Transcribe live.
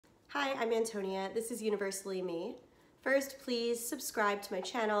Hi, I'm Antonia. This is Universally Me. First, please subscribe to my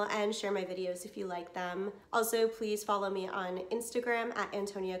channel and share my videos if you like them. Also, please follow me on Instagram at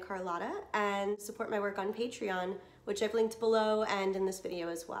Antonia Carlotta and support my work on Patreon, which I've linked below and in this video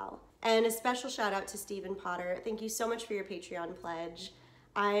as well. And a special shout out to Stephen Potter. Thank you so much for your Patreon pledge.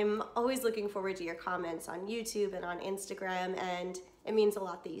 I'm always looking forward to your comments on YouTube and on Instagram, and it means a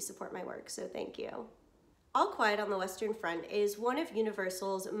lot that you support my work, so thank you. All Quiet on the Western Front is one of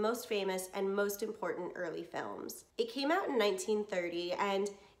Universal's most famous and most important early films. It came out in 1930 and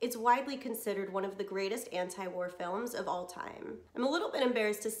it's widely considered one of the greatest anti-war films of all time. I'm a little bit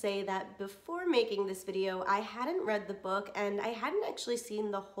embarrassed to say that before making this video, I hadn't read the book and I hadn't actually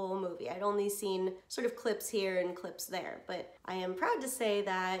seen the whole movie. I'd only seen sort of clips here and clips there, but I am proud to say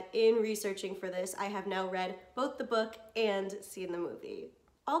that in researching for this, I have now read both the book and seen the movie.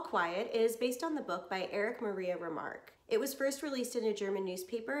 All Quiet is based on the book by Erich Maria Remarque. It was first released in a German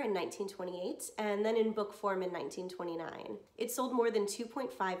newspaper in 1928 and then in book form in 1929. It sold more than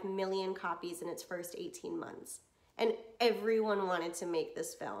 2.5 million copies in its first 18 months. And everyone wanted to make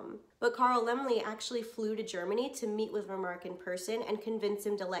this film. But Carl Laemmle actually flew to Germany to meet with Remarque in person and convince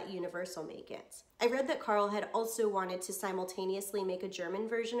him to let Universal make it. I read that Carl had also wanted to simultaneously make a German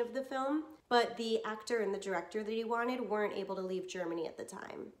version of the film, but the actor and the director that he wanted weren't able to leave Germany at the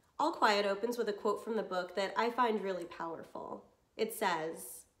time. All Quiet opens with a quote from the book that I find really powerful. It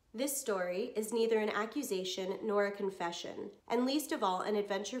says, "This story is neither an accusation nor a confession, and least of all, an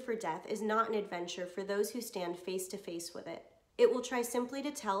adventure for death is not an adventure for those who stand face to face with it. It will try simply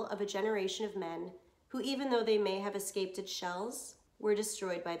to tell of a generation of men who, even though they may have escaped its shells, were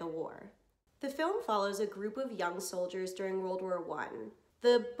destroyed by the war." The film follows a group of young soldiers during World War I.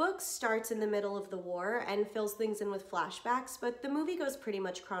 The book starts in the middle of the war and fills things in with flashbacks, but the movie goes pretty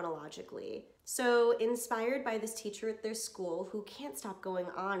much chronologically. So, inspired by this teacher at their school who can't stop going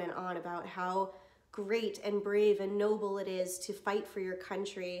on and on about how great and brave and noble it is to fight for your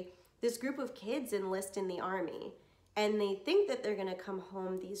country, this group of kids enlist in the army. And they think that they're gonna come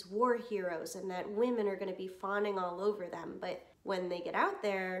home these war heroes and that women are gonna be fawning all over them, but when they get out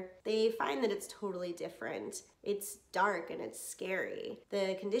there, they find that it's totally different. It's dark and it's scary.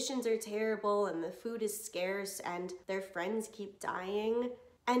 The conditions are terrible and the food is scarce and their friends keep dying.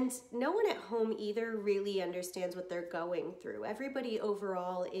 And no one at home either really understands what they're going through. Everybody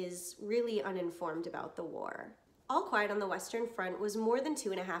overall is really uninformed about the war. All Quiet on the Western Front was more than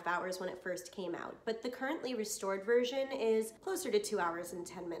 2.5 hours when it first came out, but the currently restored version is closer to 2 hours and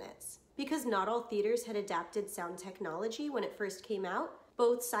 10 minutes. Because not all theaters had adapted sound technology when it first came out,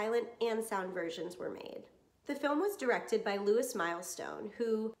 both silent and sound versions were made. The film was directed by Louis Milestone,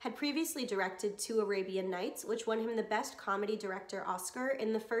 who had previously directed 2 Arabian Nights, which won him the Best Comedy Director Oscar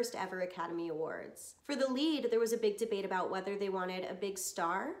in the first ever Academy Awards. For the lead, there was a big debate about whether they wanted a big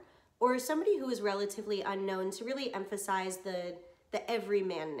star or somebody who was relatively unknown to really emphasize the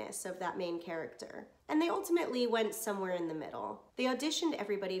everymanness of that main character. And they ultimately went somewhere in the middle. They auditioned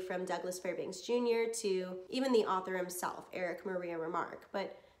everybody from Douglas Fairbanks Jr. to even the author himself, Erich Maria Remarque,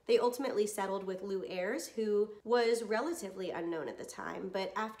 but they ultimately settled with Lou Ayres, who was relatively unknown at the time,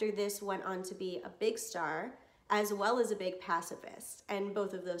 but after this went on to be a big star, as well as a big pacifist, and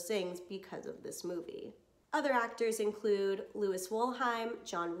both of those things because of this movie. Other actors include Louis Wolheim,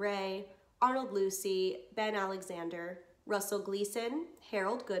 John Ray, Arnold Lucy, Ben Alexander, Russell Gleason,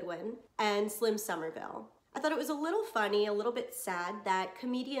 Harold Goodwin, and Slim Somerville. I thought it was a little funny, a little bit sad that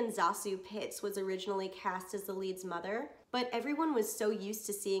comedian Zasu Pitts was originally cast as the lead's mother, but everyone was so used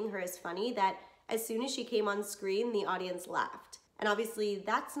to seeing her as funny that as soon as she came on screen, the audience laughed. And obviously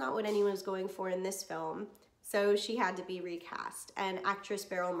that's not what anyone was going for in this film, so she had to be recast, and actress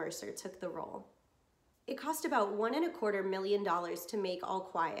Beryl Mercer took the role. It cost about $1.25 million to make All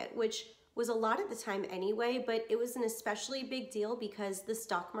Quiet, which was a lot at the time anyway, but it was an especially big deal because the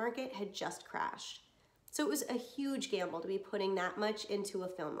stock market had just crashed. So it was a huge gamble to be putting that much into a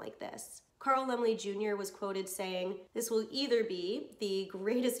film like this. Carl Laemmle Jr. was quoted saying, "This will either be the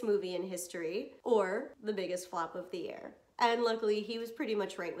greatest movie in history or the biggest flop of the year." And luckily, he was pretty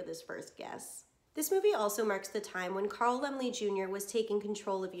much right with his first guess. This movie also marks the time when Carl Laemmle Jr. was taking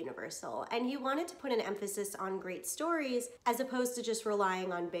control of Universal, and he wanted to put an emphasis on great stories as opposed to just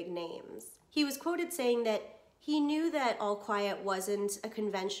relying on big names. He was quoted saying that he knew that All Quiet wasn't a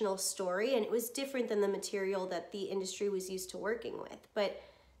conventional story and it was different than the material that the industry was used to working with, but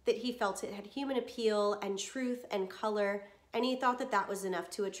that he felt it had human appeal and truth and color, and he thought that that was enough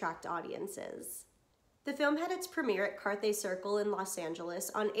to attract audiences. The film had its premiere at Carthay Circle in Los Angeles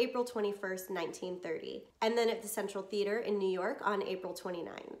on April 21st, 1930, and then at the Central Theater in New York on April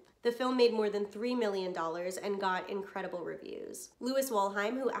 29th. The film made more than $3 million and got incredible reviews. Louis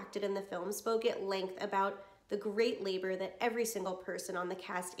Walheim, who acted in the film, spoke at length about the great labor that every single person on the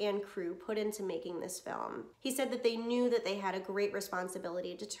cast and crew put into making this film. He said that they knew that they had a great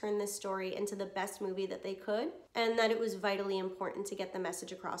responsibility to turn this story into the best movie that they could, and that it was vitally important to get the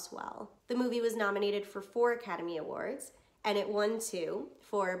message across well. The movie was nominated for 4 Academy Awards, and it won 2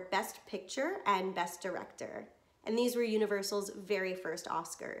 for Best Picture and Best Director. And these were Universal's very first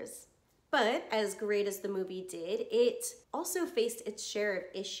Oscars. But as great as the movie did, it also faced its share of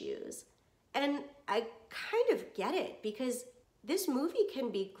issues. And I kind of get it, because this movie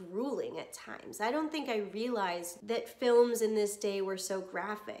can be grueling at times. I don't think I realized that films in this day were so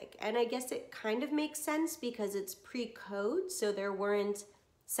graphic. And I guess it kind of makes sense because it's pre-code, so there weren't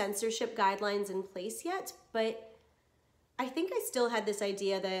censorship guidelines in place yet. But I think I still had this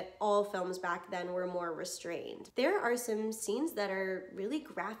idea that all films back then were more restrained. There are some scenes that are really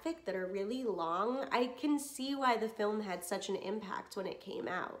graphic, that are really long. I can see why the film had such an impact when it came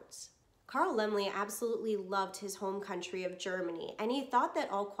out. Carl Laemmle absolutely loved his home country of Germany, and he thought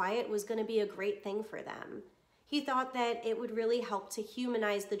that All Quiet was going to be a great thing for them. He thought that it would really help to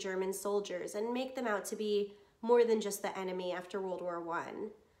humanize the German soldiers and make them out to be more than just the enemy after World War I.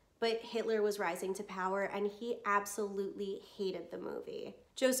 But Hitler was rising to power, and he absolutely hated the movie.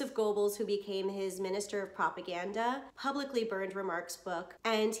 Joseph Goebbels, who became his minister of propaganda, publicly burned Remarque's book,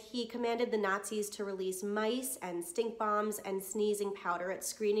 and he commanded the Nazis to release mice and stink bombs and sneezing powder at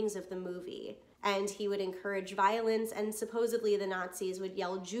screenings of the movie. And he would encourage violence, and supposedly the Nazis would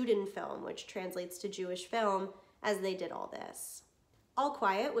yell Judenfilm, which translates to Jewish film, as they did all this. All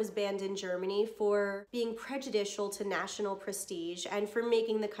Quiet was banned in Germany for being prejudicial to national prestige and for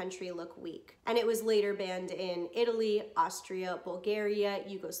making the country look weak. And it was later banned in Italy, Austria, Bulgaria,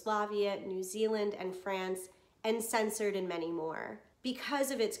 Yugoslavia, New Zealand, and France, and censored in many more. Because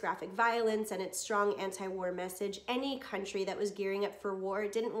of its graphic violence and its strong anti-war message, any country that was gearing up for war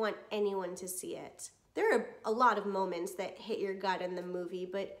didn't want anyone to see it. There are a lot of moments that hit your gut in the movie,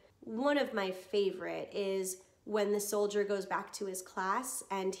 but one of my favorite is when the soldier goes back to his class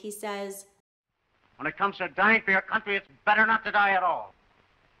and he says, "When it comes to dying for your country, it's better not to die at all."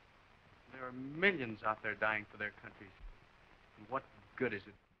 There are millions out there dying for their countries. And what good is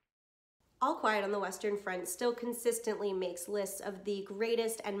it? All Quiet on the Western Front still consistently makes lists of the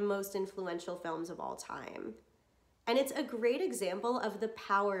greatest and most influential films of all time. And it's a great example of the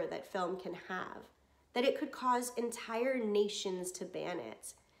power that film can have, that it could cause entire nations to ban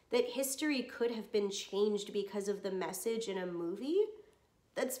it, that history could have been changed because of the message in a movie.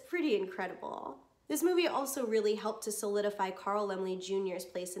 That's pretty incredible. This movie also really helped to solidify Carl Laemmle Jr.'s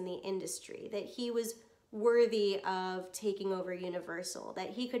place in the industry, that he was worthy of taking over Universal,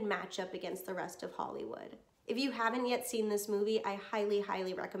 that he could match up against the rest of Hollywood. If you haven't yet seen this movie, I highly,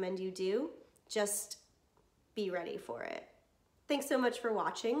 highly recommend you do. Just be ready for it. Thanks so much for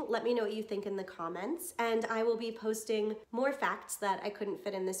watching. Let me know what you think in the comments, and I will be posting more facts that I couldn't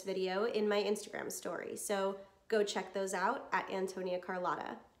fit in this video in my Instagram story, so go check those out at Antonia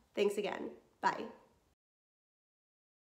Carlotta. Thanks again. Bye.